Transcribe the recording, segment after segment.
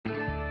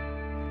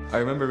I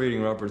remember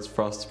reading Robert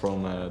Frost's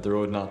poem, The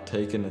Road Not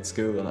Taken, at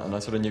school, and I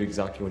sort of knew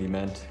exactly what he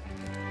meant.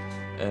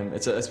 I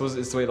suppose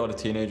it's the way a lot of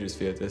teenagers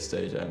feel at this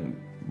stage,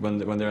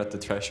 when they're at the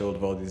threshold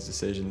of all these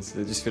decisions.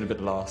 They just feel a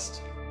bit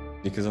lost.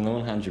 Because on the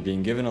one hand, you're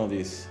being given all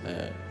these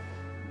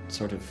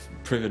sort of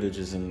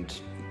privileges and,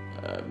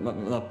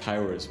 not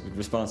powers, but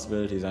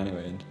responsibilities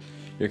anyway, and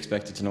you're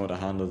expected to know how to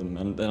handle them.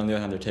 And then on the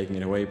other hand, they're taking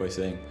it away by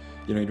saying,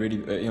 you know, you'd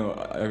really,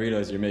 I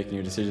realise you're making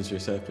your decisions for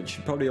yourself, but you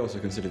should probably also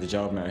consider the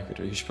job market,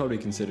 or you should probably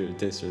consider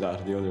this or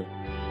that or the other.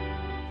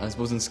 I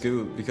suppose in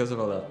school, because of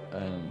all that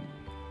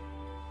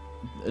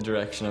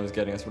direction I was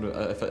getting, I sort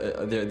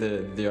of,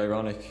 the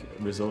ironic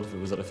result of it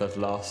was that I felt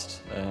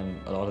lost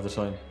a lot of the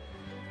time.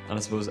 And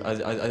I suppose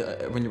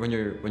when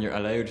you're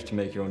allowed to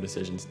make your own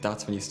decisions,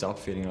 that's when you stop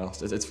feeling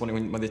lost. It's funny,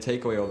 when they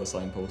take away all the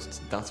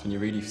signposts, that's when you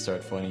really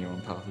start finding your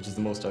own path, which is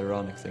the most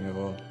ironic thing of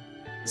all.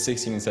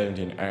 16 and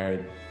 17 are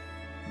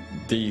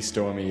the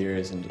stormy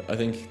years, and I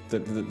think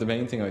the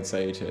main thing I'd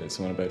say to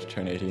someone about to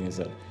turn 18 is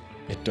that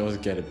it does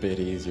get a bit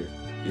easier.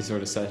 You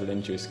sort of settle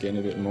into your skin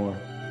a bit more.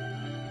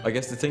 I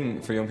guess the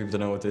thing for young people to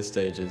know at this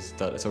stage is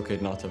that it's okay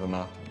not to have a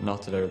map,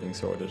 not to have everything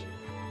sorted.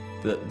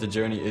 The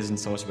journey isn't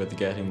so much about the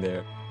getting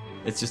there.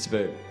 It's just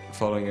about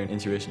following your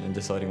intuition and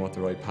deciding what the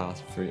right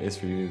path is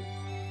for you.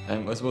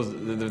 I suppose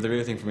the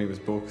real thing for me was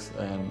books,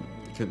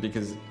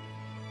 because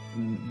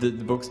the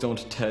books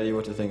don't tell you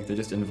what to think, they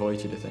just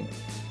invite you to think.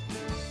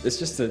 It's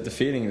just the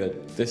feeling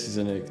that this is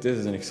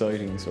an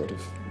exciting sort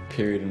of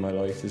period in my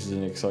life. This is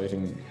an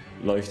exciting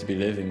life to be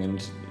living,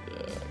 and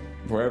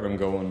wherever I'm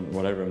going,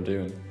 whatever I'm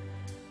doing,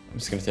 I'm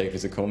just going to take it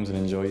as it comes and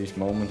enjoy each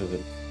moment of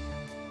it.